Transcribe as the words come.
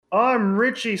I'm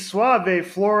Richie Suave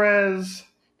Flores,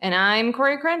 And I'm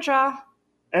Corey Crenshaw.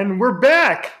 and we're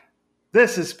back.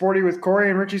 This is Sporty with Corey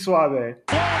and Richie Suave.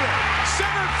 Floater,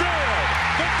 center field.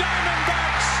 The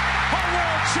Diamondbacks are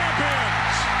world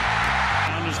champions.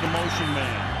 Down is the motion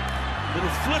man.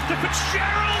 Little flip to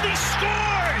Fitzgerald. He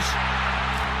scores.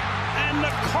 And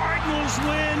the Cardinals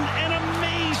win an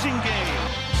amazing game.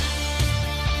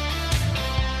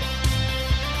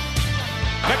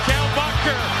 Mikhail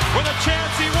Bucker with a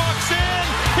chance. He walks in.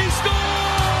 He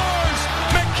scores.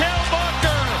 Mikhail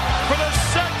Bucker for the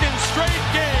second straight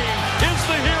game is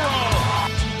the hero.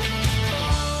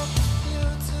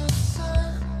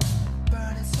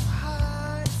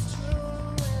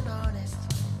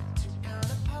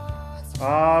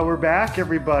 We're back,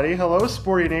 everybody. Hello,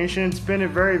 Sporty Nation. It's been a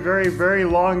very, very, very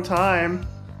long time.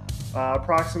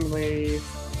 Approximately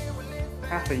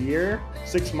half a year,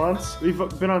 6 months. We've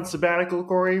been on sabbatical,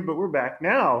 Corey, but we're back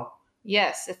now.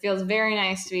 Yes, it feels very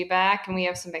nice to be back, and we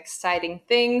have some exciting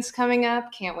things coming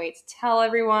up. Can't wait to tell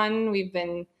everyone. We've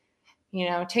been,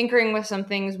 tinkering with some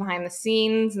things behind the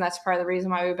scenes, and that's part of the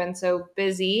reason why we've been so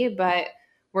busy. But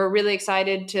we're really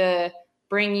excited to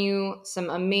bring you some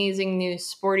amazing new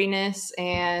sportiness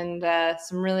and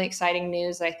some really exciting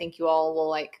news that I think you all will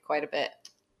like quite a bit.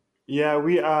 Yeah,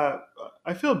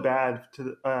 I feel bad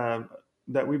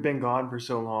that we've been gone for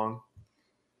so long.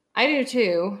 I do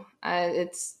too.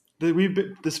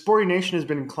 The Sporty Nation has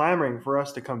been clamoring for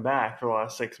us to come back for the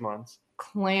last 6 months.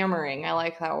 Clamoring. I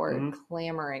like that word,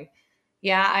 clamoring.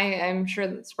 Yeah, I'm sure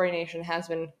that Sporty Nation has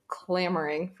been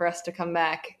clamoring for us to come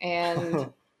back,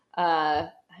 and I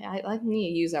need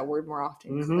to use that word more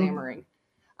often, clamoring.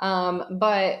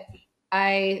 But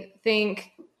I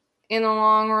think in the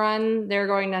long run, they're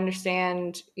going to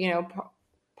understand,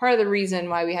 part of the reason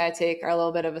why we had to take our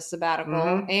little bit of a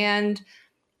sabbatical, and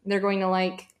they're going to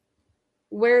like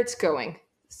where it's going.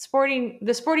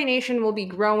 The Sporty Nation will be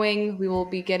growing. We will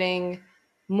be getting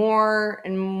more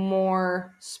and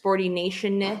more Sporty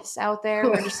Nationness out there.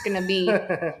 We're just going to be,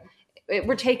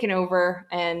 we're taking over,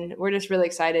 and we're just really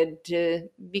excited to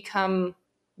become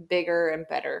bigger and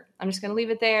better. I'm just going to leave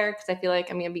it there because I feel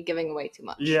like I'm going to be giving away too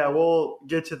much. Yeah, we'll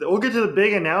get to the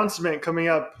big announcement coming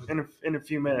up in a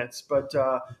few minutes. But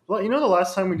the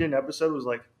last time we did an episode was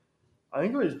I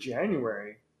think it was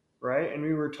January, right? And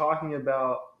we were talking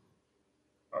about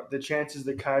the chances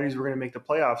the Coyotes were going to make the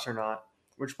playoffs or not.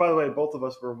 Which, by the way, both of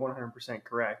us were 100%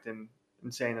 correct in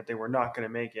saying that they were not going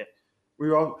to make it.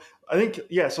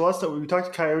 So last time we talked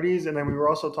to Coyotes, and then we were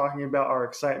also talking about our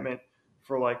excitement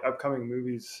for upcoming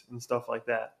movies and stuff like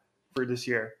that for this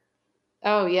year.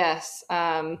 Oh yes,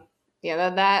 that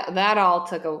all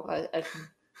took a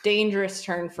dangerous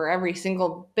turn for every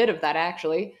single bit of that.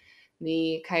 Actually,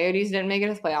 the Coyotes didn't make it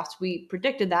to the playoffs. We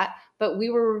predicted that, but we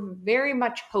were very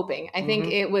much hoping. I think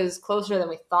it was closer than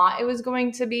we thought it was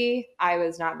going to be. I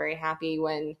was not very happy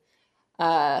when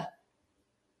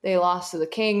they lost to the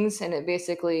Kings, and it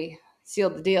basically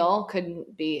sealed the deal.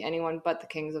 Couldn't be anyone but the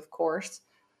Kings, of course.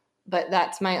 But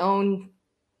that's my own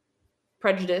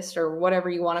prejudice or whatever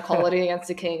you want to call it against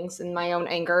the Kings and my own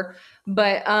anger.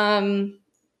 But,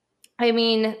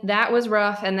 that was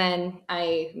rough. And then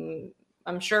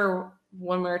I'm sure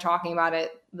when we were talking about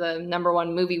it, the number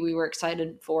one movie we were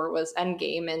excited for was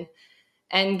Endgame, and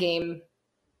Endgame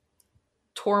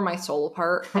tore my soul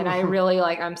apart. And I really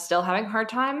I'm still having a hard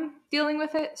time dealing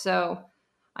with it. So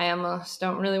I almost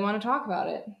don't really want to talk about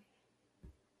it.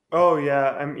 Oh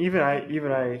yeah,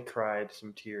 I cried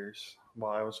some tears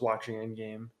while I was watching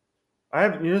Endgame. I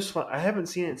haven't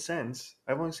seen it since.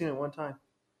 I've only seen it one time.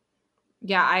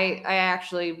 Yeah, I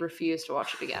actually refuse to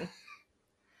watch it again.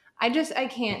 I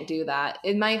can't do that.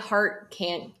 And my heart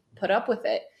can't put up with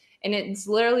it. And it's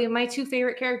literally my two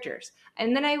favorite characters.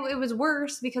 And then it was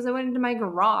worse because I went into my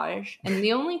garage, and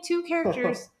the only two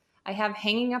characters I have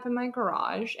hanging up in my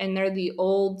garage, and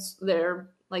they're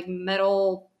like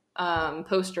metal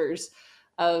posters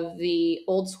of the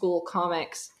old school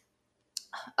comics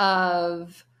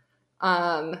of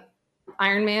Iron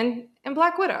Man and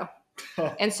Black Widow.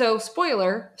 And so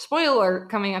spoiler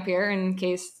coming up here in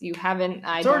case you haven't.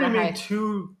 It's already made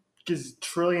 $2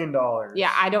 trillion.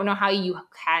 Yeah, I don't know how you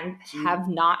have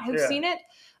not seen it,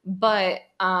 but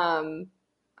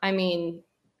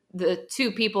the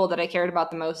two people that I cared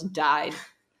about the most died,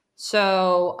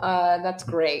 so that's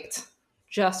great,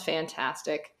 just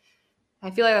fantastic. I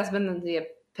feel like that's been the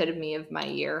epitome of my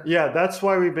year. Yeah, that's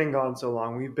why we've been gone so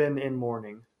long. We've been in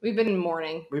mourning. We've been in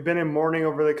mourning. We've been in mourning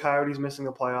over the Coyotes missing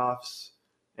the playoffs,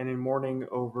 and in mourning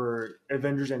over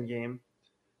Avengers Endgame.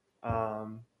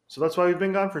 So that's why we've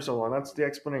been gone for so long. That's the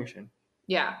explanation.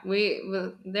 Yeah,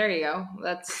 there you go.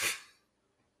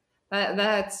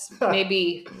 That's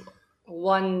maybe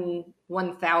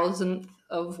 1/1000th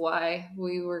of why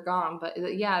we were gone. But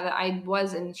yeah, I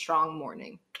was in strong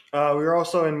mourning. We were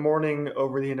also in mourning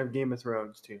over the end of Game of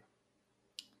Thrones too.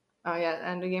 Oh yeah,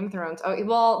 end of Game of Thrones. Oh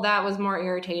well, that was more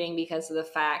irritating because of the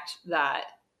fact that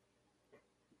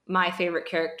my favorite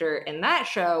character in that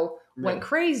show went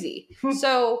crazy.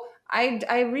 So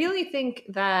I really think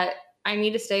that I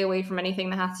need to stay away from anything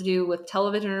that has to do with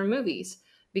television or movies,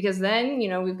 because then,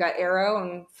 we've got Arrow,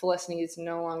 and Felicity is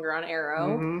no longer on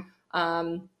Arrow.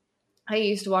 Mm-hmm. I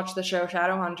used to watch the show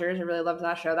Shadowhunters. I really loved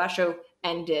that show. That show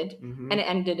ended, and it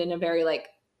ended in a very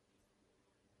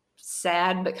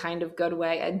sad but kind of good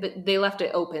way. But they left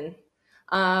it open.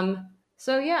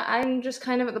 So yeah, I'm just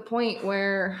kind of at the point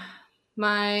where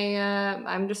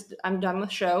I'm done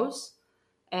with shows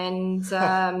and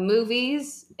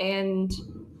movies and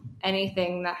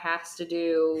anything that has to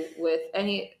do with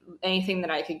anything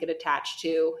that I could get attached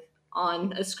to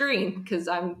on a screen, because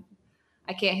I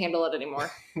can't handle it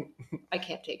anymore. I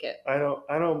can't take it. I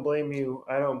don't blame you.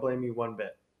 I don't blame you one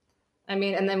bit. I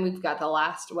mean, and then we've got the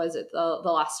last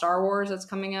Star Wars that's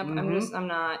coming up. Mm-hmm.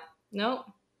 Nope.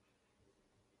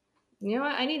 You know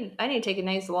what? I need to take a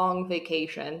nice long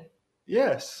vacation.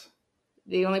 Yes.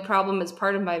 The only problem is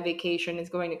part of my vacation is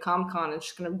going to ComCon. It's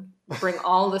just going to bring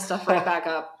all the stuff right back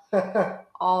up.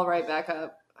 All right back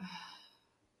up.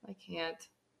 I can't.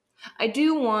 I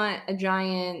do want a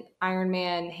giant Iron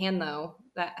Man hand, though,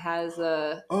 that has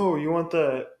a... Oh, you want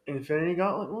the Infinity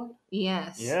Gauntlet one?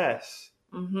 Yes. Yes.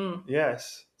 Mm-hmm.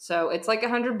 Yes. So it's like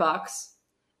 $100,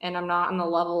 and I'm not on the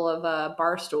level of a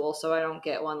Barstool, so I don't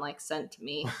get one sent to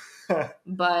me.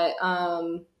 But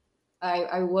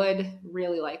I would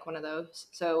really like one of those.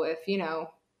 So if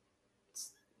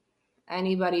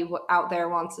anybody out there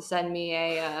wants to send me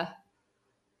a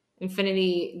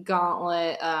Infinity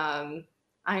Gauntlet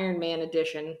Iron Man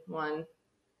edition one,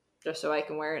 just so I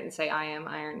can wear it and say I am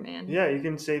Iron Man. Yeah, you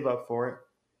can save up for it.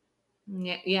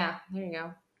 Yeah, there you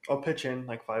go. I'll pitch in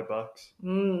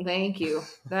 $5. Thank you.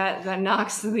 That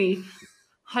knocks the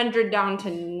 100 down to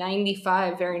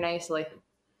 95 very nicely.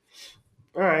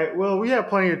 All right. Well, we have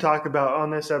plenty to talk about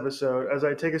on this episode. As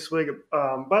I take a swig.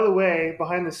 By the way,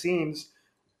 behind the scenes,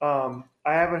 I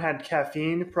haven't had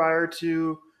caffeine prior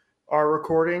to our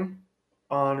recording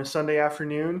on a Sunday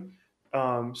afternoon.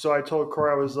 So I told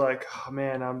Corey, I was like, oh,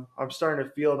 man, I'm starting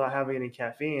to feel not having any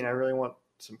caffeine. I really want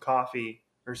some coffee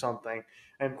or something.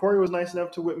 And Corey was nice enough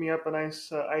to whip me up a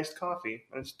nice iced coffee,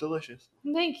 and it's delicious.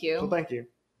 Thank you. So thank you.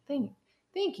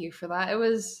 Thank you for that. It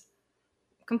was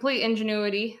complete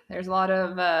ingenuity. There's a lot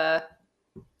of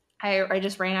I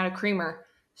just ran out of creamer,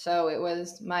 so it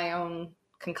was my own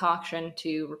concoction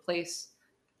to replace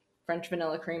French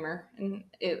vanilla creamer, and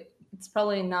it's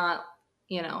probably not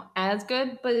as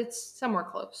good, but it's somewhere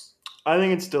close. I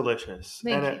think it's delicious.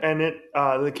 Thank you.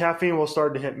 The caffeine will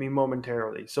start to hit me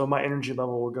momentarily, so my energy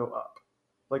level will go up.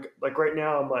 Like right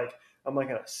now I'm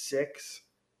at a 6,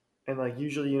 and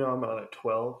usually I'm at a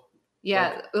 12.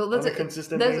 Yeah, on a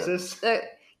consistent basis.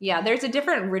 Yeah, there's a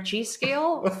different Richie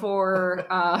scale for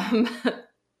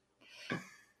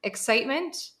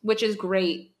excitement, which is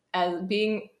great. As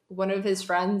being one of his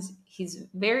friends, he's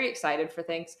very excited for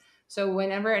things. So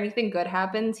whenever anything good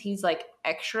happens, he's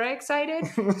extra excited.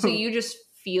 So you just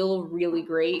feel really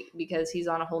great because he's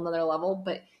on a whole nother level.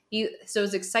 But so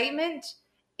his excitement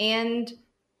and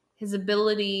his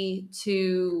ability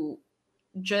to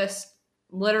just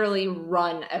literally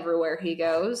run everywhere he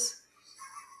goes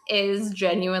is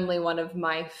genuinely one of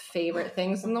my favorite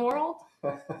things in the world,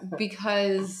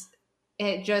 because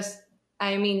it just,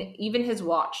 even his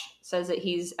watch says that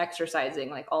he's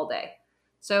exercising all day.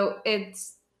 So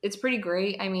it's pretty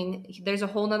great. There's a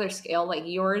whole nother scale.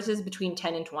 Yours is between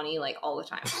 10 and 20, all the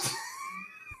time.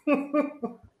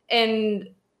 And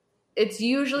it's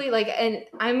usually and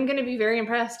I'm going to be very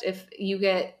impressed if you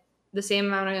get the same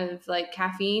amount of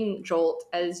caffeine jolt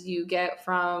as you get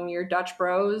from your Dutch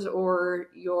Bros or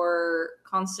your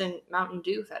constant Mountain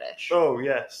Dew fetish. Oh,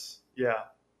 yes. Yeah.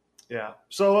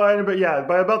 So,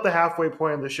 by about the halfway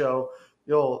point of the show,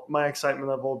 my excitement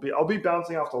level I'll be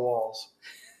bouncing off the walls.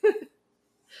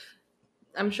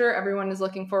 I'm sure everyone is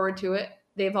looking forward to it.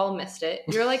 They've all missed it.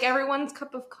 You're everyone's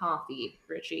cup of coffee,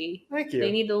 Richie. Thank you.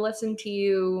 They need to listen to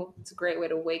you. It's a great way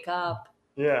to wake up.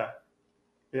 Yeah.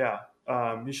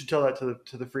 You should tell that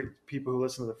to the people who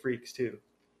listen to the Freaks too.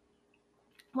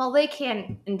 Well, they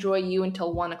can't enjoy you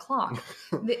until 1:00.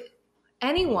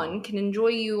 Anyone can enjoy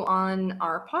you on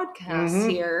our podcast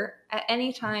here at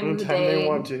any time of the day they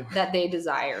want to. That they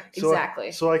desire.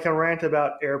 Exactly. So I can rant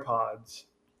about AirPods.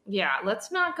 Yeah,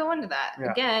 let's not go into that.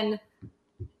 Yeah. Again,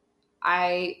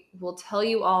 I will tell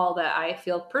you all that I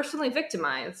feel personally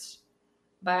victimized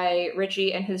by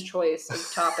Richie and his choice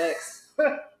of topics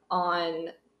on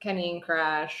Kenny and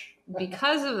Crash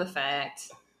because of the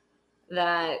fact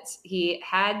that he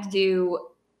had to do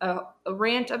a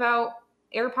rant about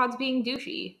AirPods being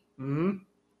douchey. Mm-hmm.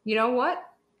 You know what?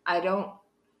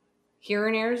 Here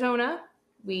in Arizona,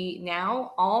 we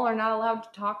now all are not allowed to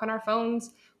talk on our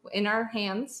phones in our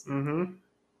hands. Mm-hmm.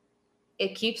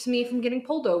 It keeps me from getting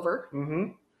pulled over.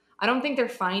 Mm-hmm. I don't think they're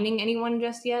finding anyone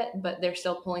just yet, but they're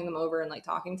still pulling them over and like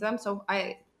talking to them. So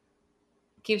it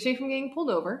keeps me from getting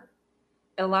pulled over.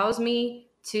 It allows me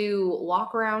to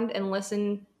walk around and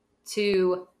listen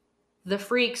to the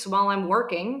Freaks while I'm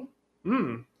working.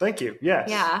 Thank you. Yes.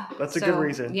 Yeah. That's a good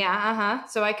reason. Yeah. Uh-huh.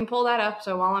 So I can pull that up.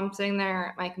 So while I'm sitting there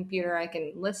at my computer, I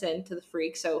can listen to the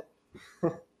Freaks. So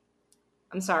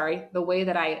I'm sorry, the way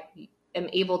that I am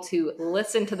able to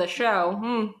listen to the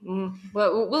show,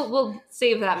 we'll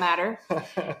save that matter.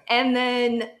 And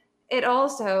then it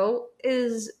also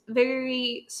is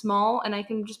very small, and I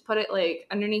can just put it like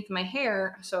underneath my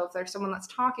hair. So if there's someone that's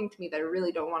talking to me that I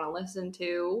really don't want to listen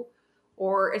to,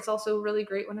 or it's also really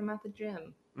great when I'm at the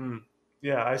gym.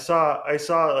 Yeah, I saw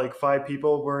like 5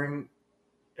 people wearing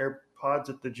AirPods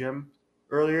at the gym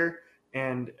earlier,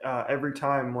 and every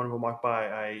time one of them walked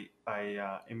by,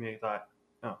 I immediately thought,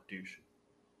 oh, douche.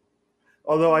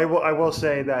 Although I will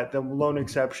say that the lone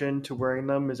exception to wearing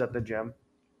them is at the gym.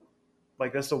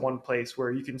 Like, that's the one place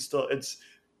where you can still, it's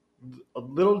a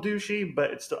little douchey, but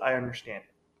it's still, I understand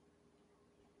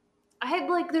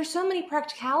it. There's so many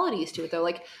practicalities to it though.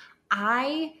 Like,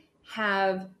 I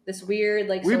have this weird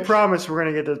we promise we're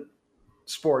gonna get to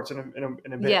sports in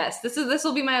a bit. Yes, this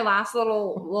will be my last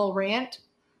little rant.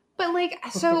 But like,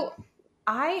 so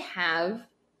I have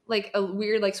like a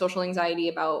weird like social anxiety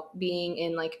about being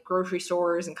in like grocery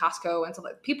stores and Costco and stuff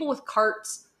like people with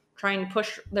carts trying to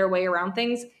push their way around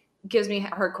things gives me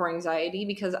hardcore anxiety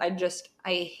because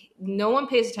no one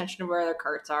pays attention to where their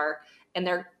carts are,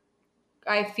 and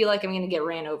I feel like I'm gonna get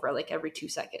ran over like every 2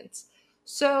 seconds.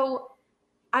 So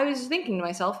I was thinking to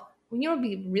myself, you know what would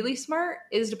be really smart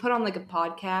is to put on like a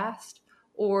podcast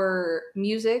or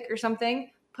music or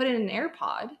something, put in an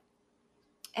AirPod,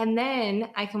 and then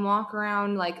I can walk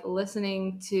around like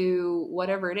listening to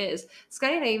whatever it is.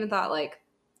 Scotty and I even thought like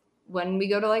when we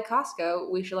go to like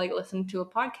Costco, we should like listen to a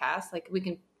podcast. Like we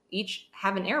can each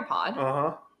have an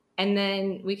AirPod, and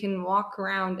then we can walk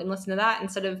around and listen to that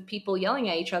instead of people yelling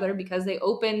at each other because they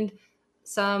opened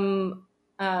some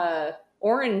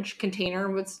orange container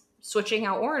with switching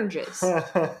out oranges.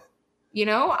 You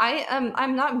know,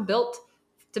 I'm not built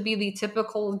to be the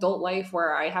typical adult life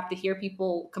where I have to hear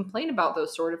people complain about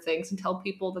those sort of things and tell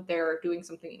people that they're doing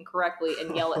something incorrectly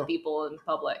and yell at people in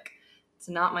public. It's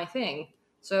not my thing.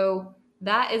 So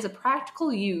that is a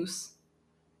practical use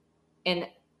in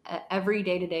every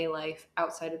day-to-day life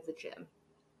outside of the gym.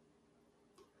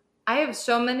 I have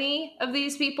so many of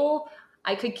these people.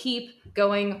 I could keep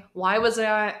going. Why wasn't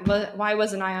I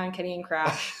on Kenny and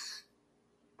Crash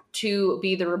to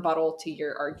be the rebuttal to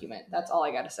your argument? That's all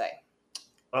I got to say.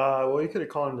 Well, you could have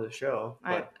called into the show.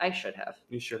 I should have.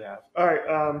 You should have. All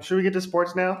right. Should we get to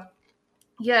sports now?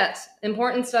 Yes.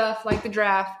 Important stuff like the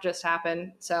draft just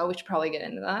happened, so we should probably get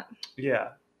into that. Yeah.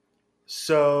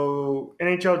 So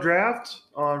NHL draft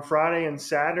on Friday and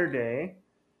Saturday.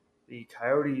 The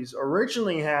Coyotes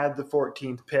originally had the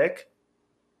 14th pick,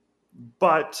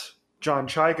 but John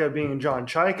Chayka, being John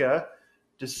Chayka,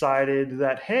 decided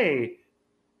that, hey,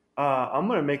 I'm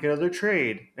going to make another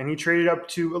trade. And he traded up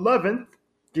to 11th,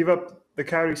 gave up the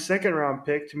Coyotes' second-round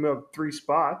pick to move up 3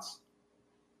 spots.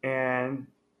 And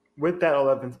with that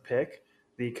 11th pick,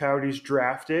 the Coyotes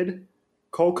drafted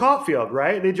Cole Caulfield,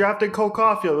 right? They drafted Cole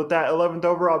Caulfield with that 11th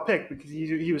overall pick because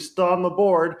he was still on the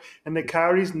board, and the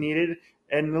Coyotes needed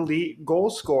an elite goal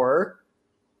scorer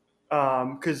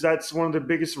because that's one of the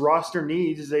biggest roster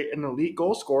needs is an elite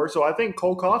goal scorer. So I think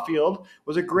Cole Caulfield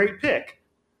was a great pick.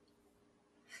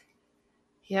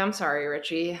 Yeah, I'm sorry,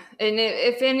 Richie. And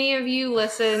if any of you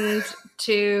listened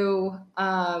to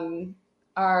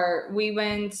we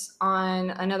went on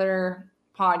another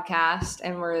podcast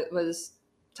and was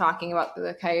talking about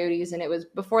the Coyotes, and it was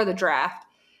before the draft,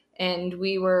 and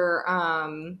we were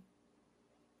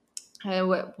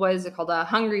what is it called?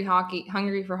 Hungry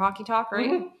for Hockey Talk,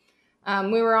 right?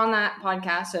 Mm-hmm. We were on that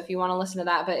podcast, so if you want to listen to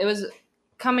that, but it was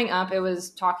coming up. It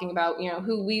was talking about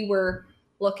who we were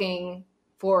looking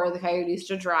for the Coyotes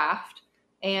to draft,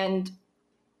 and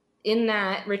in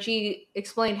that, Richie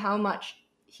explained how much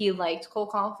he liked Cole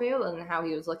Caulfield and how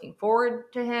he was looking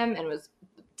forward to him, and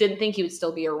didn't think he would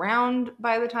still be around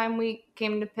by the time we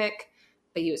came to pick,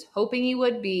 but he was hoping he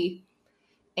would be.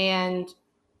 And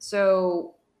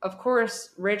so, of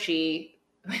course, Richie,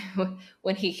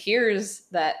 when he hears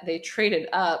that they traded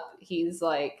up, he's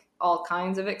like all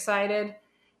kinds of excited.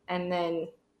 And then,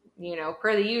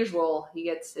 per the usual, he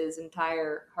gets his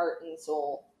entire heart and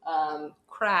soul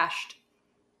crashed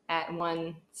at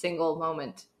one single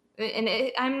moment. And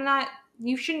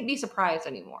you shouldn't be surprised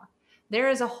anymore. There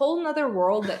is a whole nother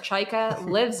world that Chaika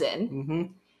lives in. Mm-hmm.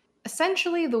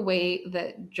 Essentially, the way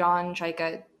that John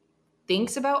Chaika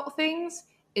thinks about things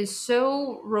is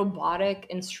so robotic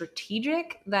and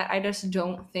strategic that I just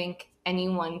don't think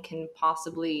anyone can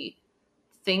possibly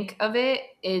think of it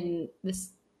in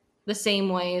the same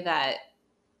way that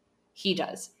he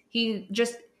does. He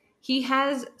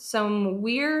has some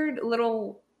weird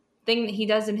little thing that he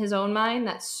does in his own mind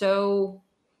that's so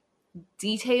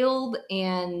detailed,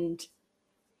 and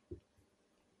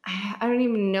I don't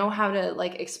even know how to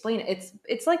explain it.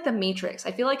 It's like the Matrix.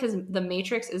 I feel like the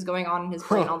Matrix is going on in his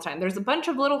brain all the time. There's a bunch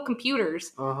of little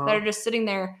computers that are just sitting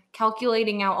there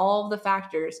calculating out all of the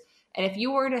factors. And if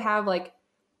you were to have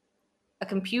a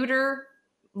computer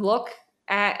look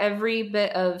at every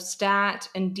bit of stat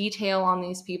and detail on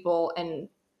these people and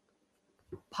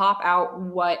pop out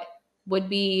what would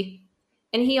be,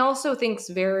 and he also thinks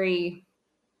very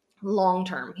long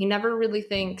term. He never really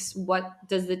thinks, what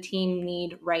does the team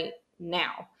need right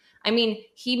now? I mean,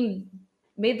 he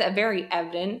made that very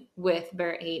evident with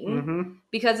Barrett Hayton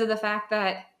because of the fact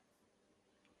that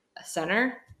a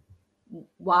center,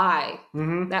 why?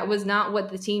 That was not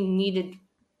what the team needed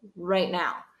right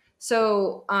now.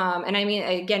 So, and I mean,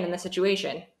 again, in the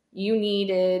situation, you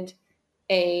needed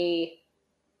a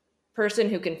person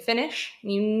who can finish.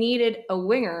 You needed a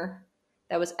winger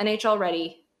that was NHL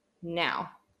ready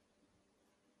now.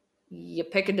 You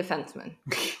pick a defenseman.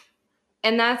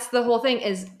 And that's the whole thing,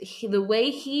 is the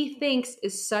way he thinks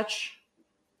is such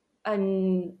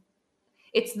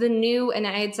it's the new, and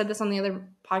I had said this on the other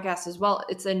podcast as well,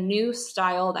 it's a new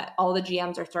style that all the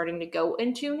GMs are starting to go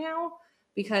into now,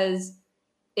 because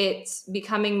it's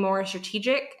becoming more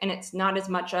strategic, and it's not as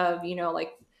much of,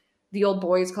 like the old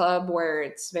boys club where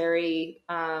it's very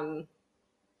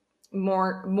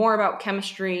more about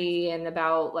chemistry and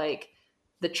about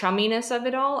the chumminess of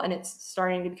it all, and it's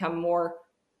starting to become more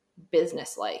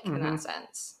business-like in that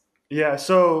sense. Yeah,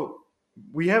 so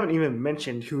we haven't even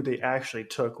mentioned who they actually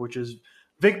took, which is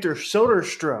Victor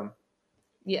Soderstrom.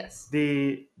 Yes.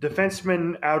 The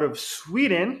defenseman out of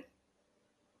Sweden.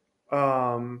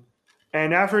 And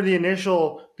after the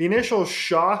initial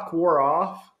shock wore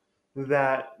off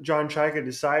that John Chaika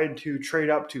decided to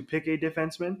trade up to pick a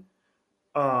defenseman,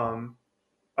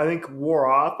 I think wore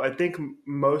off. I think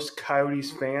most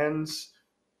Coyotes fans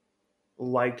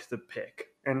liked the pick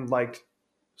and liked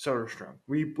Soderstrom.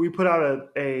 We put out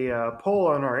a poll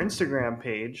on our Instagram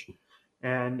page,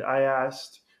 and I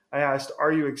asked,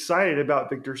 "Are you excited about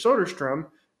Victor Soderstrom?"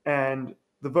 And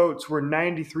the votes were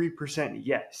 93%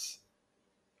 yes,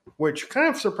 which kind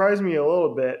of surprised me a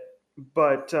little bit.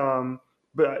 But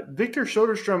Victor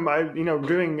Soderstrom,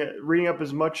 reading up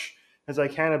as much as I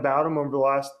can about him over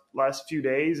the last few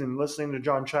days, and listening to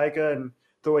John Chaika and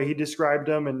the way he described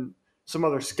him and some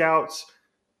other scouts,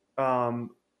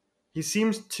 he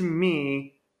seems to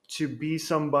me to be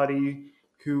somebody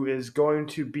who is going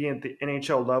to be at the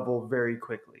NHL level very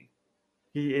quickly.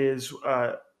 He is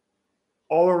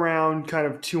all around kind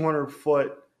of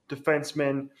 200-foot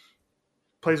defenseman.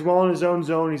 Plays well in his own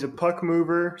zone. He's a puck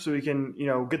mover, so he can,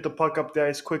 get the puck up the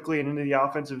ice quickly and into the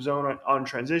offensive zone on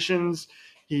transitions.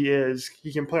 He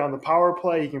can play on the power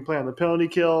play. He can play on the penalty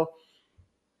kill,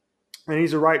 and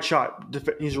he's a right shot.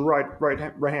 He's a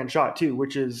right hand shot too,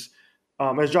 which is,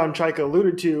 as John Chaika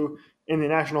alluded to, in the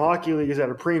National Hockey League is at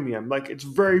a premium. It's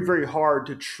very, very hard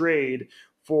to trade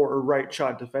for a right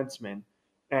shot defenseman,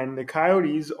 and the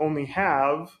Coyotes only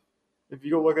have, if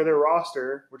you go look at their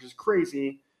roster, which is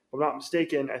crazy. If I'm not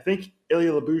mistaken, I think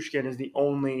Ilya Lyubushkin is the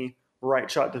only right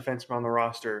shot defenseman on the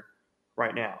roster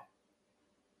right now.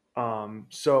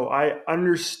 So I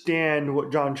understand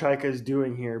what John Chaika is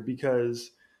doing here,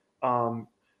 because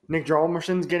Nick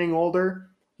Hjalmarsson's getting older.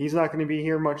 He's not going to be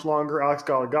here much longer. Alex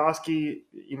Goligoski,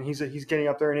 he's getting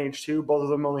up there in age too. Both of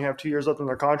them only have 2 years left on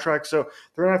their contract, so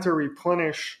they're going to have to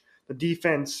replenish the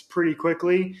defense pretty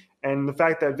quickly. And the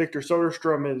fact that Victor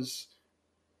Soderstrom is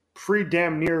pretty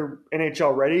damn near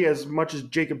NHL ready, as much as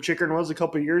Jacob Chychrun was a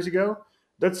couple of years ago,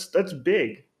 that's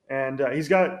big. And he's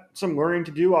got some learning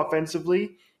to do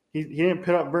offensively. He didn't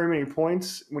put up very many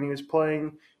points when he was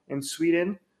playing in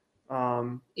Sweden.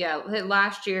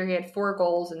 Last year he had 4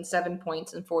 goals and 7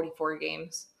 points in 44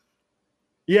 games.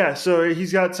 Yeah, so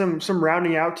he's got some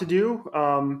rounding out to do.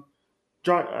 John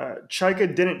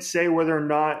Chaika didn't say whether or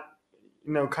not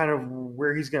kind of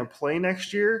where he's going to play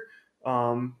next year.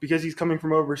 Because he's coming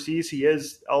from overseas, he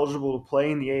is eligible to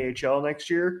play in the AHL next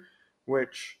year,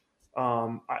 which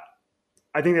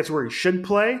I think that's where he should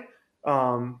play.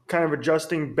 Kind of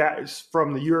adjusting back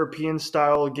from the European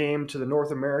style game to the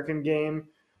North American game.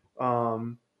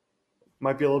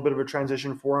 Might be a little bit of a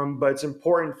transition for him, but it's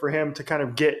important for him to kind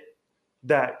of get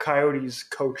that Coyotes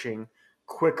coaching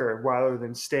quicker rather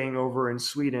than staying over in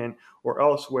Sweden or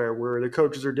elsewhere where the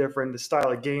coaches are different, the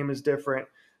style of game is different.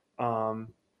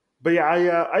 But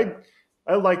yeah,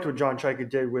 I liked what John Chayka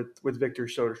did with Victor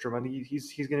Soderstrom. I think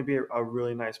he's going to be a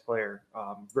really nice player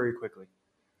very quickly.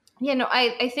 Yeah, no,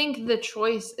 I think the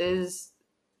choice is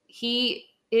he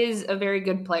is a very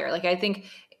good player. Like, I think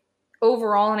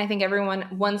overall, and I think everyone,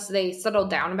 once they settled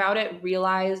down about it,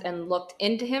 realized and looked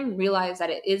into him, realized that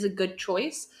it is a good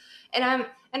choice. And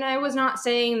I was not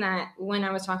saying that when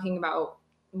I was talking about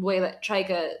the way that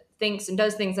Chayka thinks and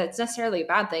does things that's necessarily a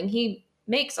bad thing. He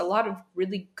makes a lot of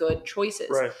really good choices.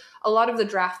 Right. A lot of the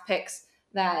draft picks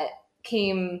that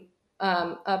came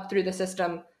up through the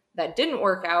system that didn't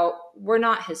work out were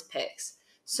not his picks.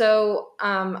 So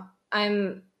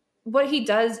what he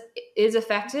does is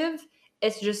effective.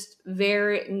 It's just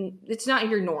it's not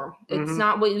your norm. It's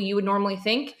not what you would normally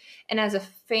think. And as a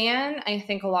fan, I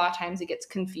think a lot of times it gets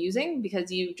confusing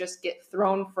because you just get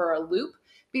thrown for a loop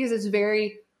because it's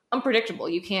very unpredictable.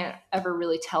 You can't ever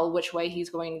really tell which way he's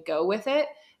going to go with it.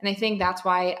 And I think that's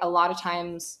why a lot of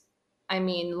times, I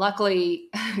mean, luckily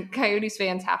Coyotes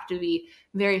fans have to be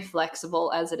very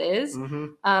flexible as it is.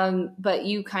 But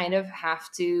you kind of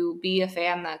have to be a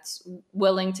fan that's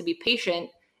willing to be patient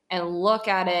and look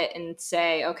at it and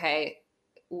say, okay,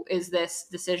 is this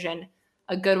decision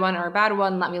a good one or a bad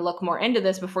one? Let me look more into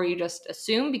this before you just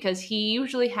assume, because he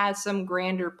usually has some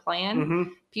grander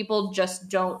plan. People just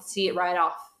don't see it right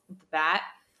off the bat.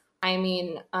 I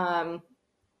mean,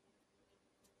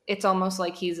 it's almost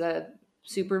like he's a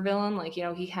supervillain. Like,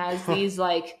 he has these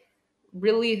like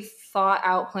really thought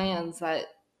out plans that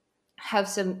have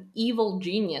some evil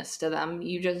genius to them.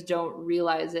 You just don't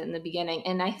realize it in the beginning.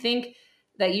 And I think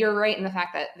that you're right in the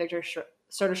fact that Victor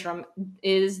Soderstrom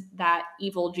is that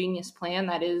evil genius plan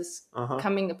that is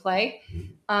coming to play.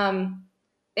 And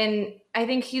I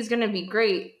think he's going to be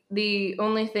great. The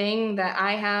only thing that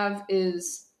I have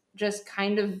is just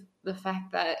kind of the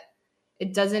fact that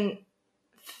it doesn't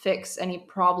fix any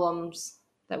problems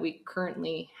that we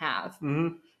currently have.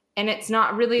 And it's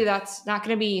not really, that's not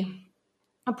going to be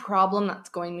a problem that's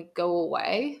going to go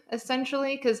away,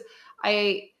 essentially, because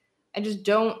I just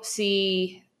don't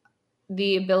see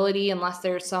the ability, unless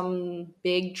there's some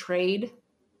big trade,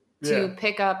 to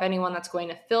pick up anyone that's going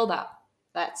to fill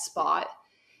that spot.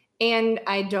 And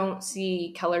I don't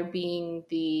see Keller being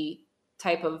the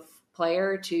type of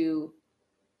player to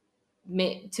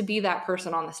be that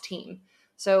person on this team.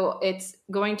 So it's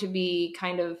going to be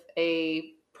kind of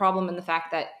a problem in the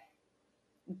fact that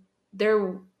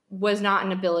there was not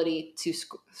an ability to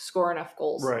score enough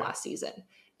goals last season.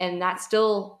 And that's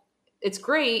still, it's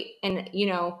great. And,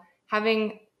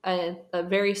 having a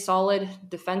very solid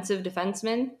defensive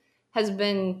defenseman has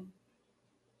been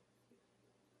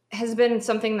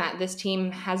something that this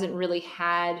team hasn't really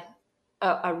had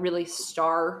a really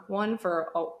star one for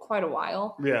quite a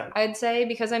while. Yeah. I'd say,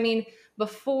 because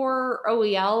before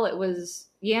OEL, it was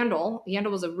Yandel.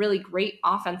 Yandel was a really great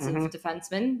offensive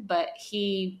defenseman, but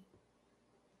they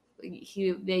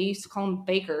used to call him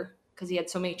Baker because he had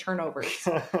so many turnovers.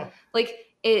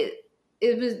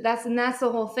 That's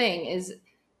the whole thing, is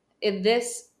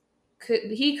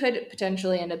he could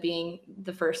potentially end up being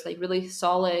the first really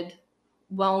solid,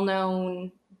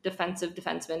 well-known defensive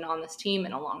defenseman on this team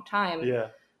in a long time. Yeah.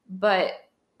 But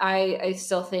I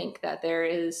still think that there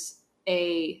is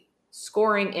a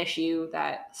scoring issue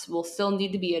that will still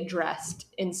need to be addressed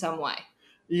in some way.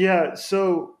 Yeah.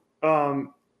 So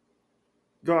I'm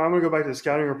going to go back to the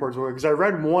scouting reports because I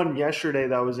read one yesterday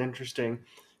that was interesting.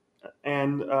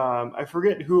 And I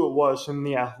forget who it was from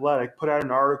The Athletic put out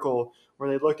an article where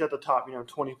they looked at the top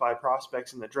 25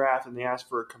 prospects in the draft, and they asked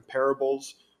for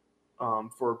comparables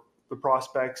for the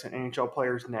prospects and NHL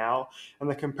players now. And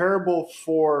the comparable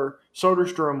for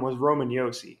Soderstrom was Roman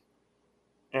Josi.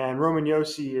 And Roman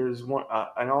Josi is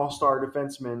an all-star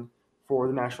defenseman for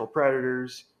the Nashville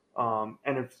Predators. And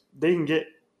if they can get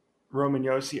Roman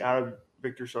Josi out of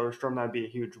Victor Soderstrom, that'd be a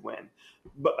huge win.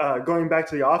 But going back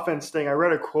to the offense thing, I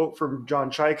read a quote from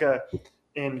John Chayka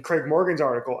in Craig Morgan's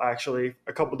article, actually,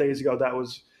 a couple days ago. That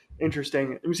was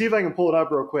interesting. Let me see if I can pull it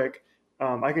up real quick.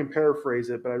 I can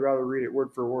paraphrase it, but I'd rather read it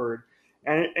word for word.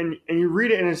 And you read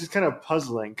it, and it's just kind of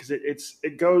puzzling because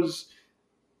it goes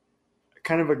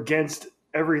kind of against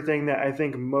everything that I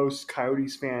think most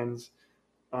Coyotes fans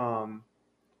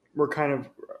were kind of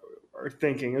are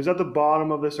thinking. It was at the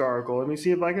bottom of this article. Let me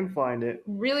see if I can find it.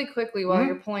 Really quickly, while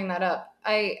you're pulling that up,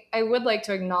 I would like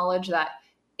to acknowledge that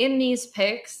in these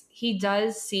picks, he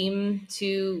does seem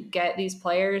to get these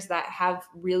players that have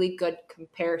really good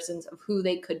comparisons of who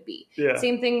they could be. Yeah.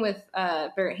 Same thing with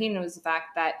Barrett Hayton was the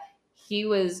fact that he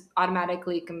was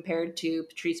automatically compared to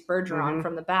Patrice Bergeron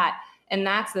from the bat. And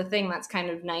that's the thing that's kind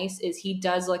of nice is he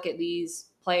does look at these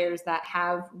players that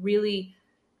have really,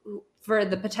 for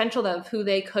the potential of who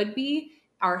they could be,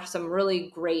 are some really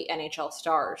great NHL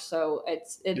stars. So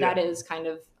that is kind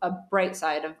of a bright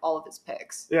side of all of his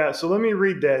picks. Yeah, so let me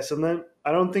read this, and then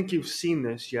I don't think you've seen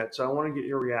this yet, so I want to get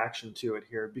your reaction to it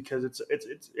here because it's a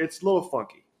little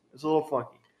funky. It's a little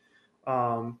funky.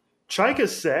 Chayka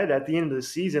said at the end of the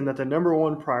season that the number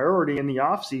one priority in the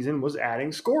offseason was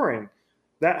adding scoring.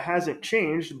 That hasn't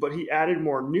changed, but he added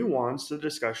more nuance to the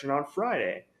discussion on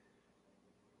Friday.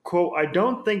 Quote, I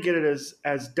don't think it is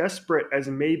as desperate as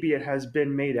maybe it has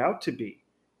been made out to be,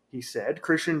 he said.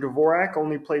 Christian Dvorak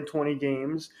only played 20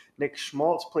 games. Nick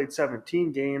Schmaltz played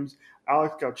 17 games.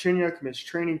 Alex Galchenyuk missed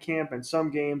training camp and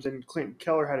some games, and Clinton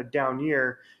Keller had a down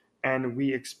year, and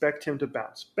we expect him to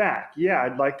bounce back. Yeah,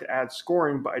 I'd like to add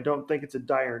scoring, but I don't think it's a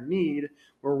dire need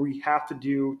where we have to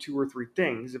do 2 or 3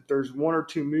 things. If there's 1 or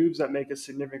 2 moves that make us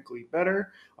significantly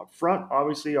better up front,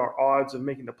 obviously our odds of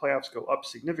making the playoffs go up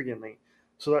significantly.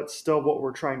 So that's still what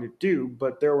we're trying to do,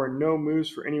 but there were no moves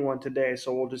for anyone today,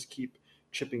 so we'll just keep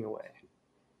chipping away.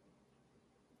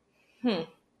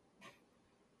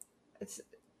 It's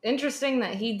interesting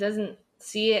that he doesn't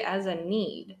see it as a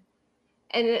need.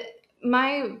 And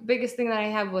my biggest thing that I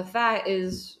have with that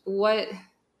is what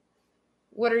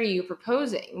are you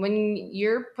proposing? When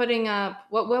you're putting up,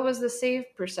 what was the save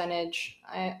percentage?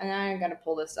 I got to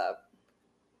pull this up.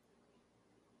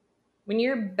 When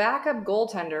your backup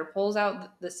goaltender pulls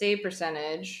out the save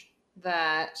percentage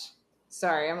that,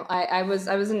 sorry, I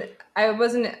wasn't,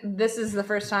 this is the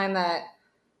first time that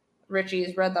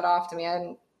Richie's read that off to me. I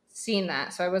hadn't seen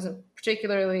that, so I wasn't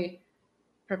particularly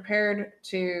prepared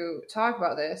to talk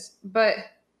about this. But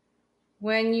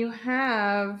when you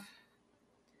have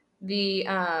the,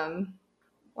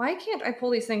 why can't I pull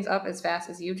these things up as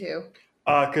fast as you do?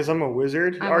 Because I'm a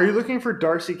wizard. Are you looking for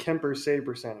Darcy Kemper's save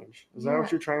percentage? Is that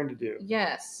what you're trying to do?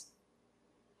 Yes.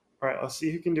 All right, let's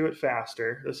see who can do it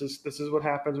faster. This is what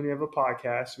happens when you have a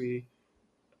podcast. We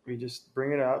just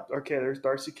bring it up. Okay, there's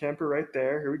Darcy Kemper right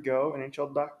there. Here we go.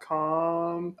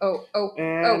 NHL.com.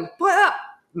 And what up?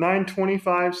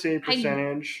 925 save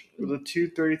percentage with a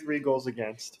 233 goals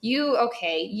against.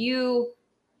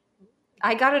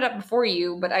 I got it up before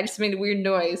you, but I just made a weird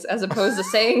noise as opposed to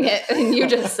saying it, and you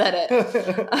just said it.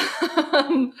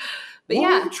 What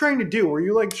were you trying to do? Were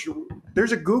you like,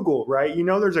 there's a Google, right? You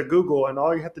know there's a Google, and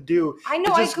all you have to do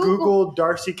is just Google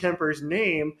Darcy Kemper's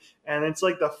name, and it's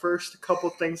like the first couple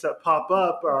things that pop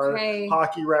up are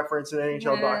Hockey Reference and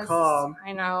NHL.com. Yes,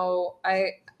 I know.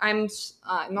 I'm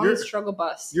on the struggle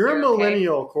bus. You're a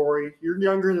millennial, Corey. You're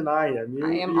younger than I am.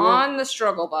 I am on the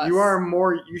struggle bus.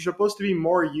 You're supposed to be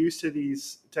more used to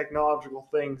these technological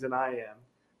things than I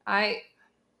am.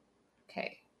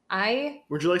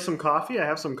 Would you like some coffee? I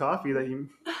have some coffee that you...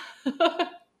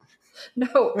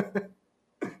 No.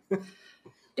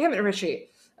 Damn it, Richie.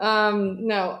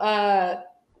 No.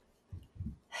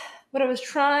 What I was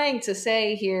trying to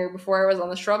say here before I was on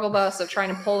the struggle bus of trying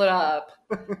to pull it up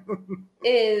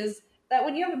is that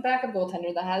when you have a backup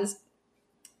goaltender that has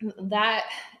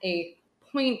a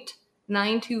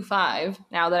 .925,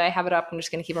 now that I have it up, I'm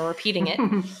just going to keep on repeating it.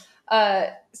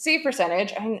 Save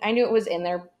percentage, I knew it was in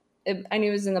there. I knew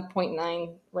it was in the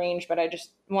 0.9 range, but I just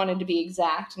wanted to be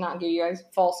exact, not give you guys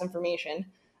false information.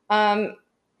 And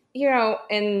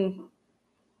when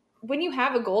you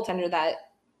have a goaltender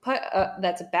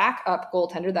that's a backup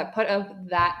goaltender that put up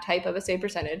that type of a save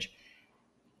percentage,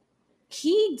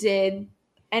 he did,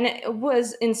 and it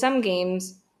was in some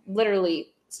games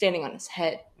literally standing on his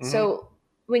head. Mm-hmm. So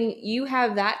when you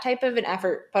have that type of an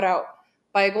effort put out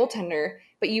by a goaltender,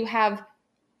 but you have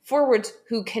forwards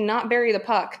who cannot bury the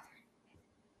puck,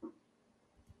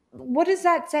 what does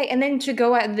that say? And then to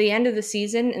go at the end of the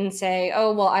season and say,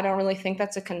 oh, well, I don't really think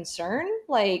that's a concern.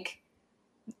 Like,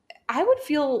 I would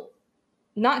feel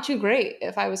not too great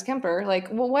if I was Kemper. Like,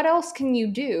 well, what else can you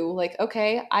do? Like,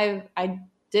 okay, I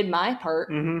did my part,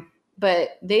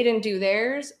 but they didn't do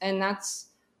theirs. And that's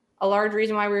a large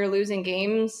reason why we were losing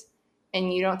games.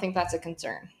 And you don't think that's a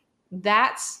concern.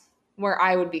 That's where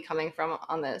I would be coming from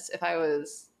on this if I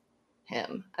was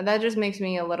him. And that just makes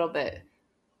me a little bit.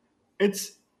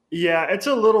 It's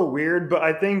a little weird, but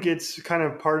I think it's kind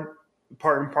of part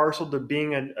part and parcel to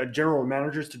being a general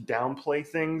manager is to downplay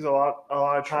things a lot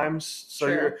of times.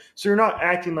 So you're not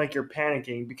acting like you're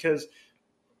panicking, because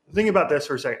think about this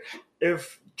for a second.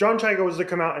 If John Chayka was to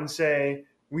come out and say,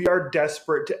 we are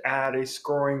desperate to add a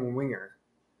scoring winger,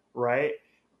 right?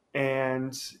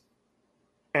 And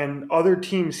other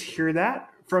teams hear that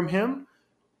from him.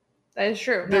 That is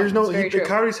true. The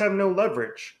Coyotes have no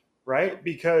leverage, right?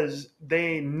 Because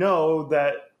they know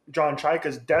that John Chayka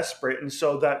is desperate, and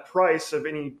so that price of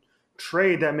any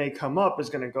trade that may come up is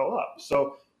going to go up.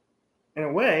 So in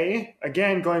a way,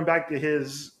 again, going back to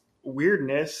his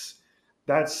weirdness,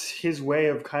 that's his way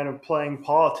of kind of playing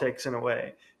politics in a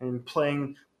way and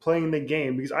playing the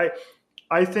game. Because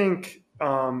I think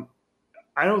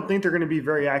I don't think they're going to be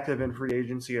very active in free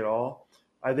agency at all.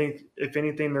 I think if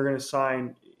anything, they're going to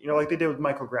sign, like they did with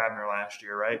Michael Grabner last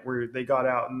year, right? Where they got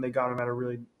out and they got him at a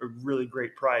really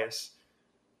great price.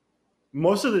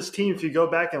 Most of this team, if you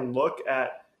go back and look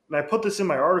at, and I put this in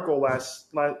my article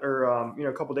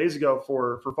a couple days ago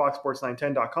for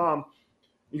FoxSports910.com,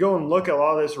 you go and look at a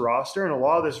lot of this roster, and a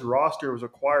lot of this roster was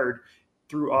acquired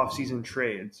through offseason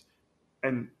trades.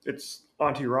 And it's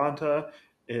Antti Raanta,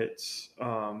 it's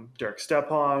Derek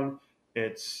Stepan,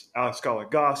 it's Alex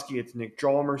Goligoski, it's Nick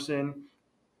Jalmerson,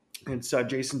 it's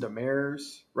Jason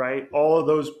Demers, right? All of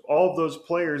those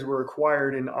players were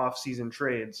acquired in offseason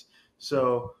trades.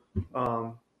 So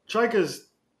Chayka's,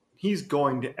 he's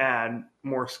going to add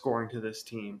more scoring to this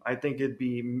team. I think it'd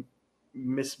be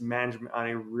mismanagement on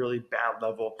a really bad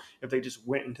level if they just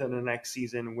went into the next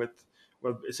season with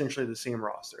essentially the same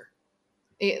roster.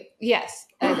 Yes.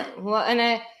 And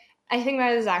I think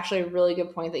that is actually a really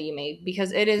good point that you made,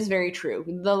 because it is very true.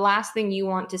 The last thing you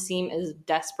want to seem is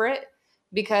desperate,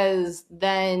 because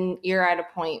then you're at a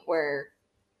point where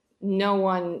no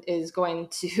one's going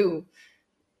to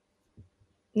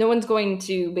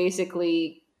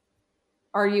basically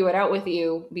argue it out with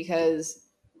you, because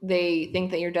they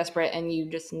think that you're desperate and you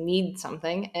just need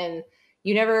something, and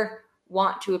you never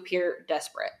want to appear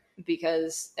desperate,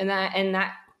 because and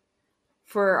that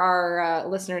for our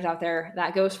listeners out there,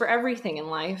 that goes for everything in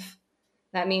life.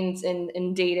 That means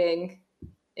in dating,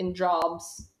 in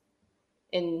jobs,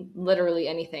 in literally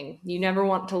anything. You never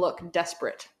want to look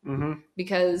desperate,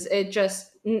 because it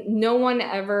just no one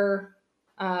ever.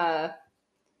 The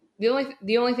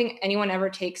only thing anyone ever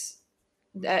takes.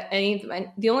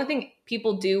 The only thing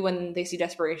people do when they see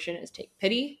desperation is take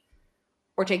pity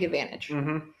or take advantage.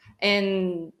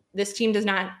 And this team does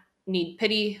not need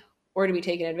pity or to be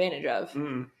taken advantage of.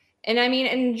 And I mean,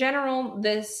 in general,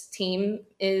 this team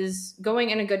is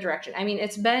going in a good direction. I mean,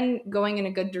 it's been going in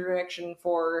a good direction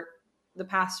for the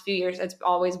past few years. It's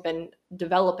always been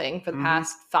developing for the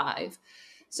past 5.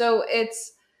 So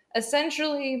it's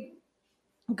essentially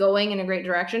going in a great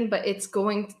direction, but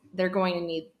they're going to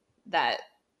need that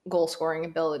goal scoring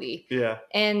ability. Yeah.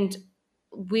 And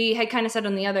we had kind of said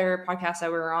on the other podcast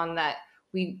that we were on that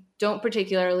we don't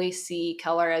particularly see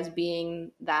Keller as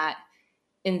being that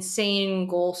insane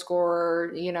goal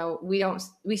scorer.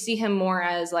 We see him more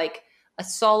as like a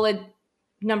solid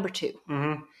number 2.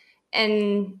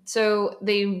 And so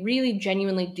they really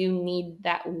genuinely do need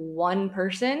that one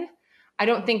person. I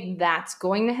don't think that's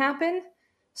going to happen.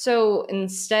 So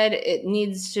instead, it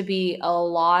needs to be a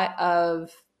lot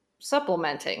of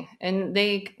supplementing. And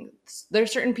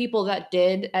there's certain people that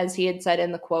did, as he had said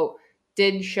in the quote,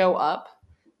 did show up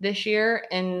this year.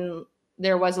 And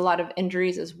there was a lot of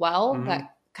injuries as well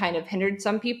that kind of hindered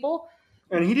some people.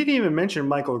 And he didn't even mention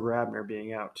Michael Grabner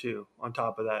being out too, on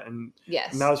top of that. And,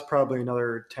 yes. And that was probably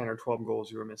another 10 or 12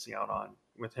 goals you were missing out on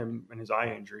with him and his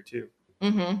eye injury too.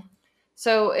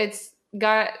 So it's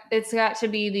got to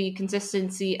be the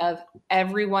consistency of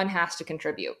everyone has to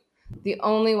contribute. The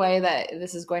only way that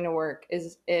this is going to work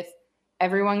is if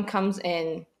everyone comes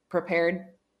in prepared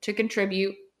to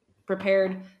contribute,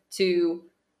 prepared to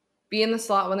be in the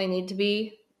slot when they need to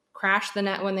be, crash the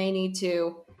net when they need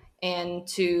to, and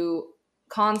to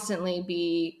constantly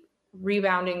be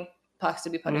rebounding pucks to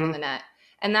be put in the net.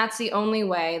 And that's the only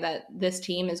way that this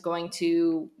team is going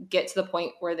to get to the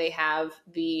point where they have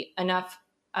the enough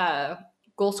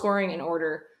goal scoring in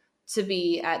order to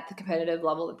be at the competitive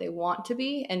level that they want to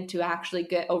be, and to actually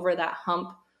get over that hump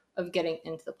of getting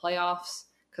into the playoffs,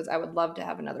 because I would love to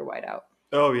have another whiteout.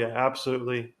 Oh, yeah,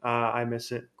 absolutely. I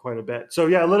miss it quite a bit. So,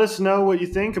 yeah, let us know what you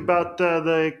think about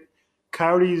the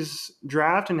Coyotes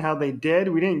draft and how they did.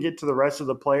 We didn't get to the rest of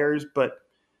the players, but,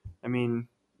 I mean,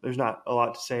 there's not a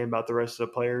lot to say about the rest of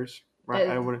the players, right?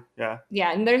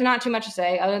 Yeah, and there's not too much to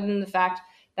say other than the fact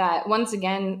that, once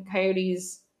again,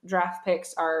 Coyotes draft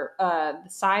picks are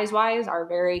size-wise are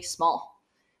very small,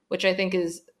 which I think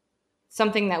is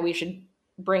something that we should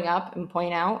bring up and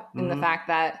point out in the fact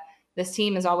that this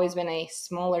team has always been a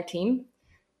smaller team,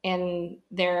 and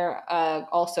they're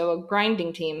also a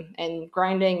grinding team, and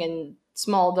grinding and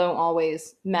small don't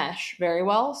always mesh very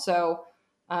well. So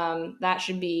that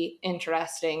should be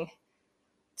interesting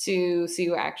to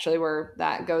see actually where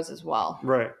that goes as well.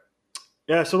 Right.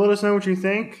 Yeah, so let us know what you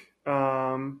think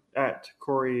at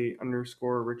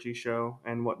Corey_Richie Show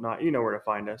and whatnot. You know where to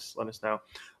find us. Let us know.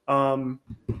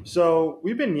 So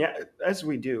we've been, as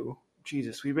we do,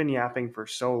 Jesus, we've been yapping for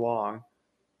so long.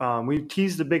 We've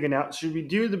teased the big announcement. Should we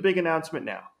do the big announcement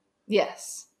now?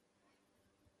 Yes.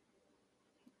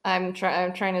 I'm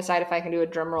trying to decide if I can do a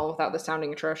drum roll without this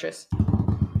sounding atrocious.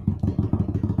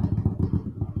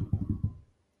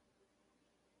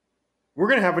 We're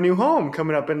going to have a new home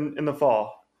coming up in the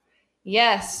fall.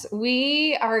 Yes,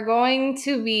 we are going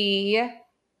to be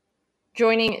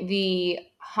joining the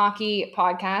Hockey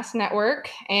Podcast Network,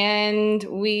 and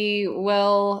we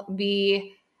will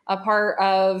be a part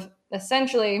of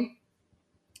essentially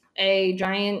a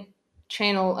giant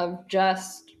channel of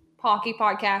just hockey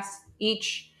podcasts.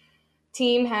 Each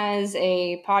team has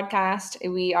a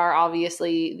podcast. We are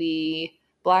obviously the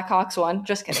Blackhawks one.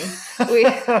 Just kidding.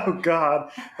 Oh,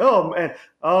 God. Oh, man.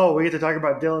 Oh, we get to talk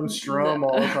about Dylan Strome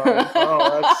all the time.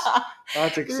 Oh,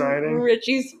 that's exciting.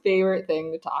 Richie's favorite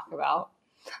thing to talk about.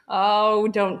 Oh,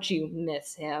 don't you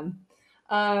miss him?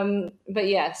 But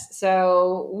yes,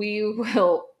 so we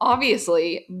will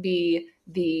obviously be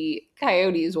the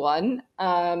Coyotes one.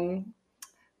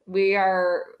 We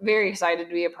are very excited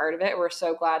to be a part of it. We're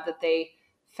so glad that they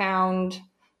found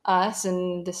us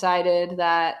and decided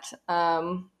that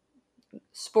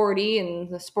Sporty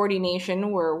and the Sporty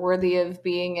Nation were worthy of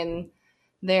being in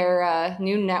their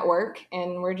new network.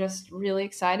 And we're just really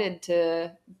excited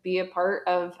to be a part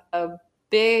of a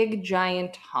big,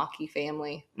 giant hockey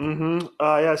family.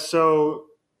 Yeah, so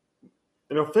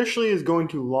it officially is going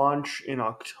to launch in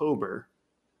October.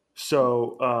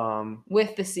 So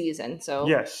with the season. So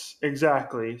yes,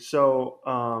 exactly. So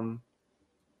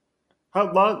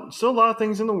still a lot of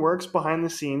things in the works behind the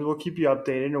scenes. We'll keep you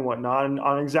updated and whatnot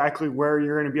on exactly where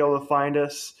you're going to be able to find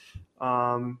us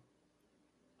online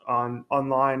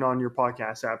on your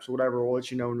podcast apps or whatever. We'll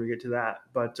let you know when we get to that.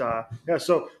 But yeah,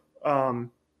 so we're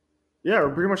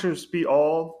pretty much going to be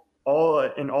all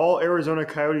Arizona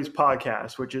Coyotes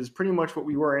podcast, which is pretty much what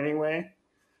we were anyway.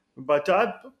 But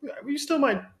we still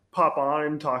might pop on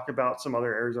and talk about some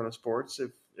other Arizona sports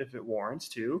if it warrants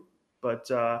to. But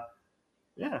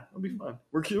yeah, it'll be fun.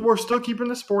 We're still keeping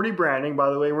the Sporty branding, by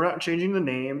the way. We're not changing the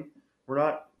name.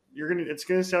 It's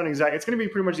gonna sound exact. It's gonna be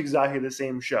pretty much exactly the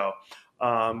same show.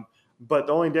 But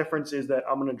the only difference is that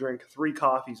I'm gonna drink 3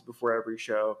 coffees before every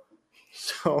show.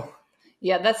 So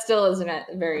yeah, that still isn't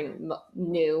very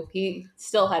new. He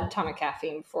still had a ton of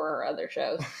caffeine before our other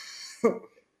shows.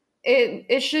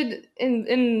 It should,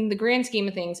 in the grand scheme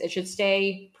of things, it should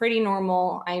stay pretty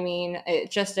normal. I mean,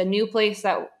 it's just a new place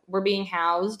that we're being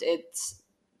housed.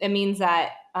 It means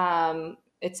that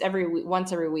it's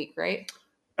once every week, right?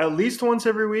 At least once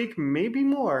every week, maybe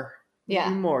more. Yeah.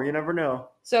 Maybe more. You never know.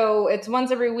 So it's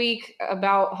once every week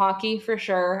about hockey for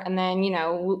sure. And then,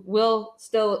 we'll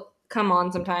still come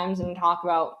on sometimes and talk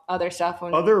about other stuff.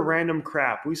 Other random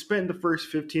crap. We spent the first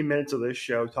 15 minutes of this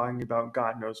show talking about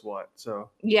God knows what. So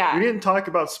yeah, we didn't talk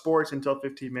about sports until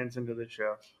 15 minutes into the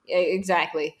show.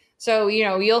 Exactly. So,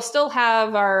 you'll still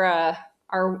have our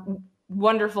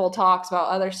wonderful talks about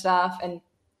other stuff. And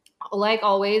like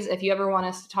always, if you ever want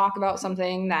us to talk about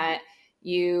something that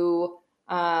you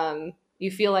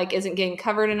feel like isn't getting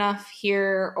covered enough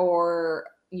here, or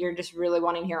you're just really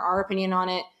wanting to hear our opinion on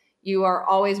it, you are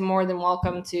always more than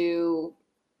welcome to,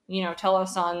 tell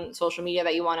us on social media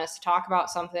that you want us to talk about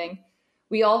something.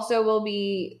 We also will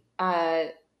be,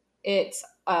 it's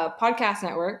a podcast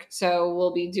network, so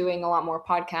we'll be doing a lot more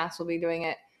podcasts. We'll be doing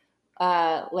it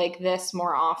like this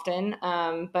more often,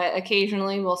 but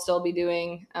occasionally we'll still be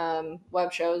doing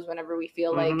web shows whenever we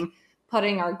feel like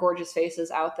putting our gorgeous faces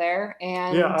out there.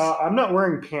 And yeah, I'm not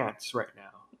wearing pants right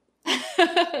now.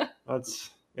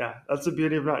 That's the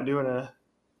beauty of not doing a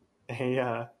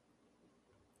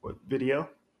video.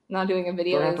 Not doing a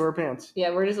video. Don't have to wear pants. Yeah,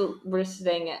 we're just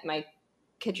sitting at my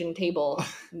kitchen table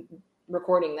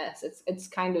recording this. It's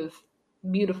kind of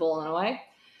beautiful in a way.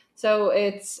 So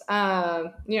it's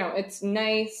it's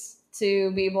nice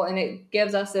to be able, and it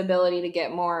gives us the ability to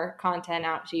get more content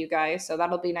out to you guys. So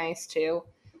that'll be nice too.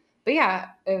 But yeah,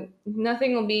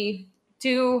 nothing will be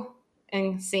too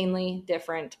insanely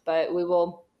different, but we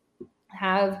will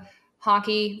have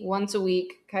hockey once a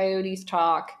week, Coyotes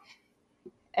talk,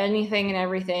 anything and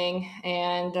everything.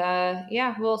 And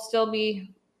we'll still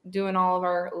be doing all of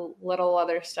our little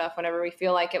other stuff whenever we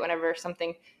feel like it, whenever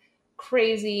something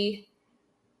crazy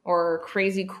or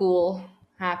crazy cool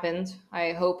happens.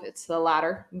 I hope it's the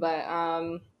latter.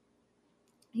 But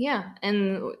yeah.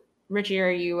 And Richie, are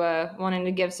you wanting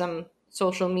to give some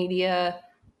social media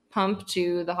pump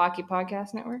to the Hockey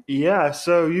Podcast Network? Yeah,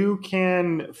 so you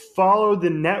can follow the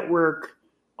network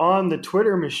on the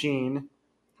Twitter machine.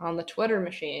 On the Twitter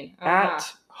machine.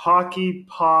 At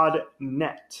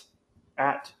HockeyPodNet.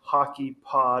 At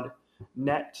HockeyPodNet.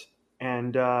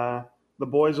 And the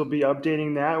boys will be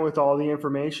updating that with all the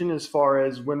information as far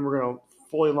as when we're going to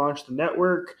fully launch the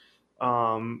network.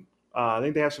 I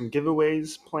think they have some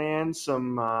giveaways planned,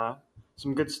 some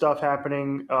good stuff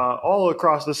happening all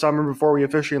across the summer before we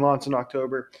officially launch in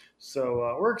October.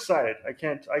 So we're excited. I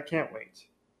can't wait.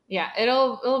 Yeah,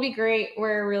 it'll be great.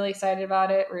 We're really excited about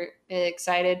it. We're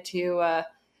excited to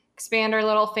expand our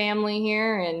little family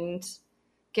here and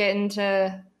get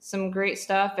into some great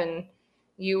stuff. And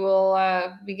you will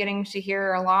be getting to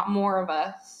hear a lot more of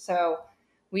us. So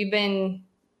we've been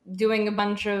doing a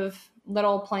bunch of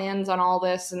little plans on all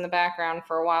this in the background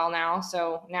for a while now.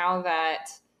 So now that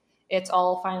it's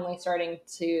all finally starting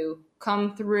to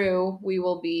come through, we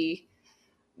will be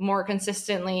more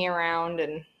consistently around,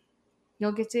 and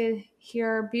you'll get to hear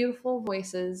our beautiful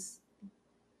voices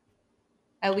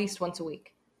at least once a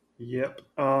week. Yep.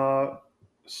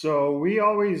 So we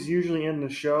always usually end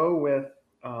the show with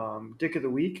Dick of the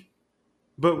Week,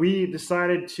 but we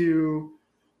decided to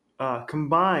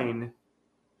combine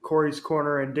Corey's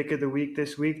Corner and Dick of the Week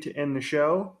this week to end the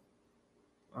show.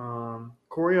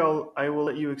 Corey, I will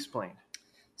let you explain.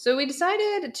 So we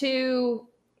decided to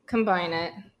combine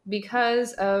it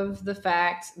because of the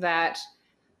fact that,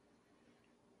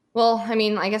 well, I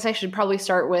mean, I guess I should probably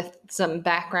start with some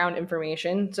background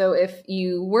information. So if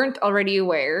you weren't already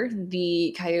aware,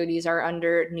 the Coyotes are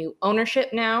under new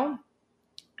ownership now.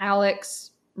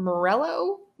 Alex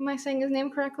Morello, am I saying his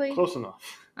name correctly? Close enough.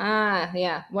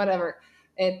 Yeah, whatever.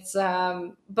 It's,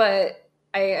 but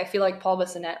I feel like Paul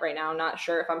Bissonnette right now. I'm not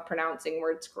sure if I'm pronouncing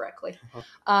words correctly.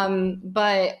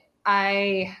 But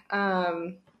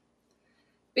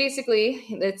basically,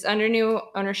 it's under new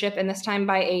ownership, and this time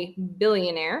by a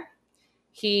billionaire.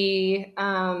 He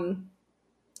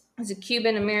is a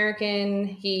Cuban American.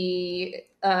 He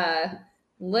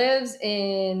lives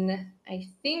in,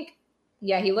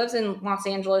 he lives in Los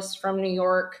Angeles from New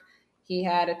York. He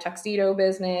had a tuxedo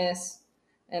business,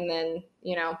 and then,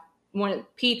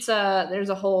 pizza. There's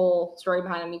a whole story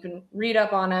behind him. You can read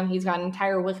up on him. He's got an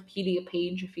entire Wikipedia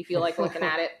page if you feel like looking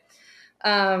at it.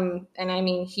 And I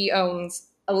mean, he owns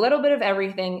a little bit of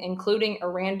everything, including a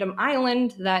random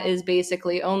island that is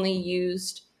basically only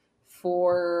used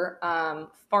for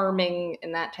farming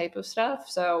and that type of stuff.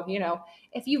 So,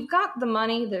 if you've got the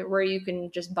money where you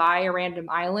can just buy a random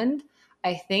island,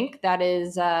 I think that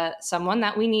is someone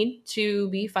that we need to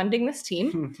be funding this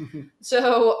team.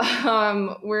 So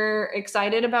we're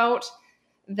excited about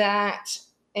that.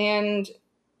 And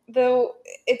though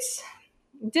it's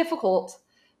difficult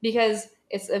because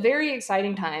it's a very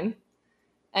exciting time.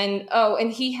 And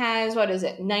he has,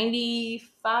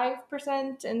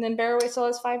 95%, and then Barroway still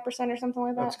has 5% or something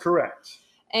like that? That's correct.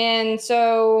 And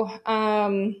so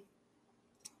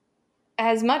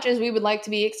as much as we would like to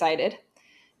be excited,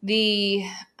 the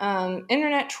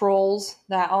internet trolls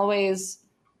that always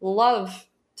love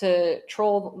to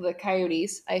troll the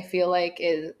Coyotes, I feel like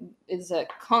is a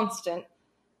constant,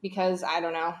 because I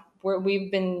don't know,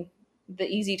 we've been the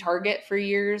easy target for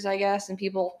years, I guess, and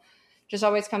people just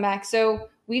always come back. So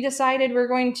we decided we're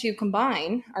going to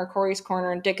combine our Corey's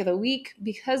Corner and Dick of the Week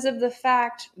because of the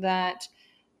fact that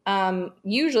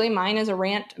usually mine is a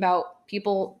rant about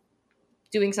people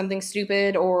doing something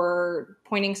stupid or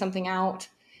pointing something out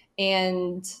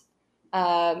and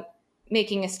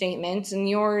making a statement, and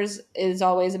yours is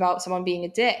always about someone being a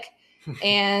dick,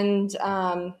 and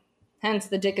hence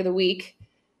the Dick of the Week.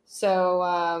 So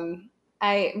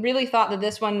I really thought that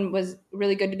this one was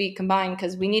really good to be combined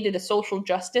because we needed a social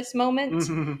justice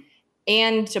moment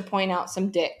and to point out some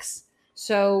dicks.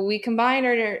 So we combined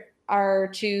our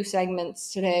two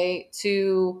segments today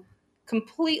to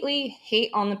completely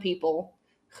hate on the people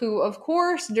who, of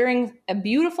course, during a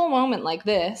beautiful moment like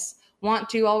this, want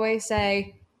to always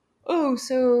say, oh,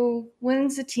 so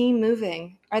when's the team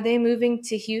moving? Are they moving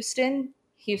to Houston?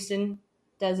 Houston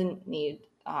doesn't need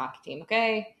a hockey team,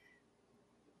 okay?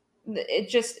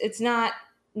 It's not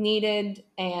needed.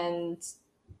 And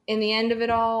in the end of it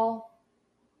all,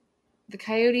 the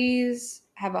Coyotes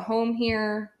have a home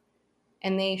here,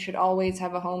 and they should always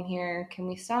have a home here. Can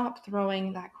we stop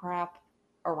throwing that crap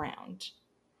around?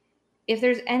 if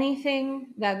there's anything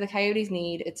that the Coyotes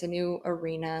need, it's a new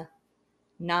arena,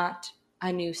 not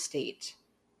a new state.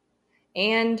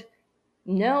 And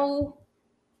no,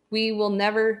 we will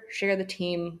never share the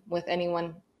team with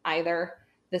anyone either.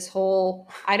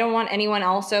 I don't want anyone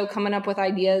also coming up with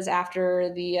ideas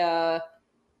after the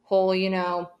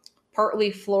whole,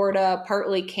 partly Florida,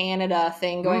 partly Canada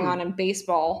thing going on in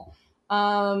baseball.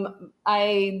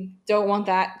 I don't want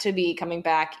that to be coming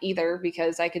back either,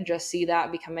 because I could just see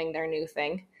that becoming their new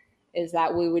thing, is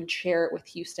that we would share it with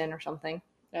Houston or something.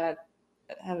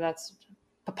 That's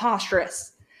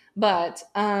preposterous. But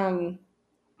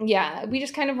yeah, we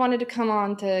just kind of wanted to come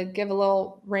on to give a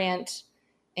little rant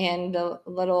and a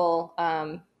little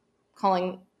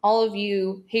calling all of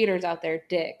you haters out there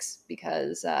dicks,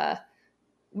 because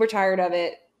we're tired of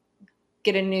it.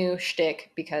 Get a new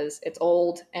shtick because it's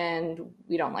old and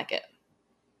we don't like it.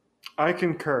 I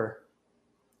concur.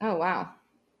 Oh, wow.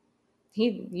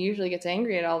 He usually gets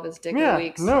angry at all of his dick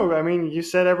weeks. No, I mean, you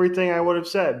said everything I would have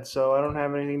said, so I don't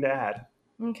have anything to add.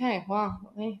 Okay, well,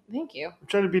 thank you. I'm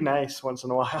trying to be nice once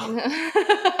in a while.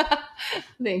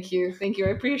 Thank you. I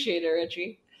appreciate it,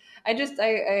 Richie.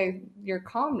 Your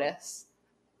calmness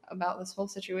about this whole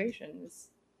situation is,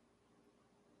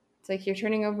 it's like you're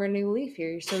turning over a new leaf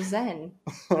here. You're so zen.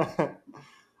 I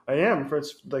am, for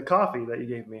it's the coffee that you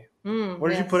gave me. What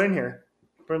did you put in here?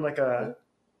 Put in like a...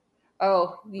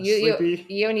 Oh, you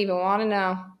don't even want to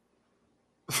know.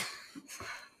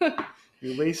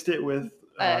 You laced it with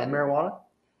marijuana?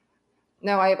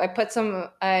 No, I put some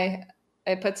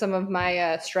of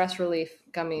my stress relief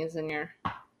gummies in your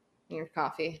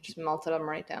coffee. Just melted them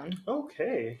right down.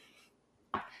 Okay.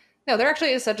 No, there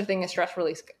actually is such a thing as stress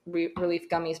relief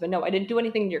gummies, but no, I didn't do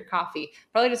anything to your coffee.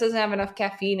 Probably just doesn't have enough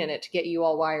caffeine in it to get you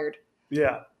all wired.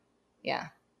 Yeah. Yeah.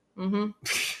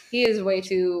 He is way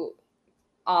too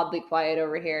oddly quiet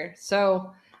over here.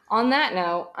 So on that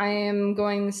note, I am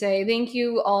going to say thank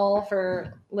you all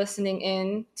for listening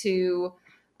in to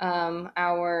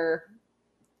our,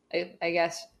 I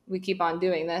guess we keep on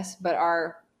doing this, but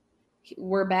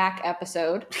we're back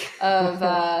episode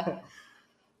of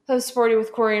Sporty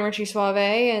with Corey and Richie Suave,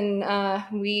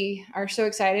 and we are so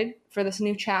excited for this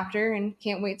new chapter and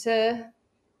can't wait to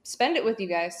spend it with you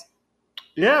guys.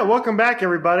 Yeah, welcome back,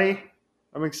 everybody.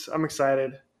 I'm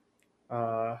excited.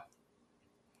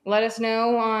 Let us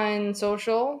know on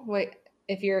social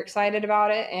if you're excited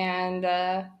about it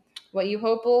and what you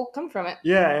hope will come from it.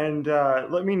 Yeah, and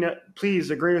let me know. Please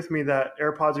agree with me that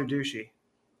AirPods are douchey.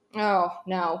 Oh,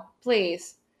 no,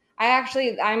 please.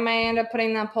 I may end up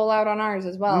putting that poll out on ours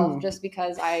as well, just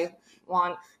because I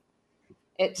want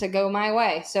it to go my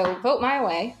way. So vote my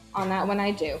way on that when I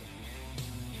do.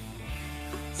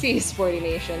 See you, Sporty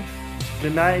Nation.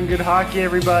 Good night and good hockey,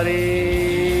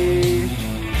 everybody.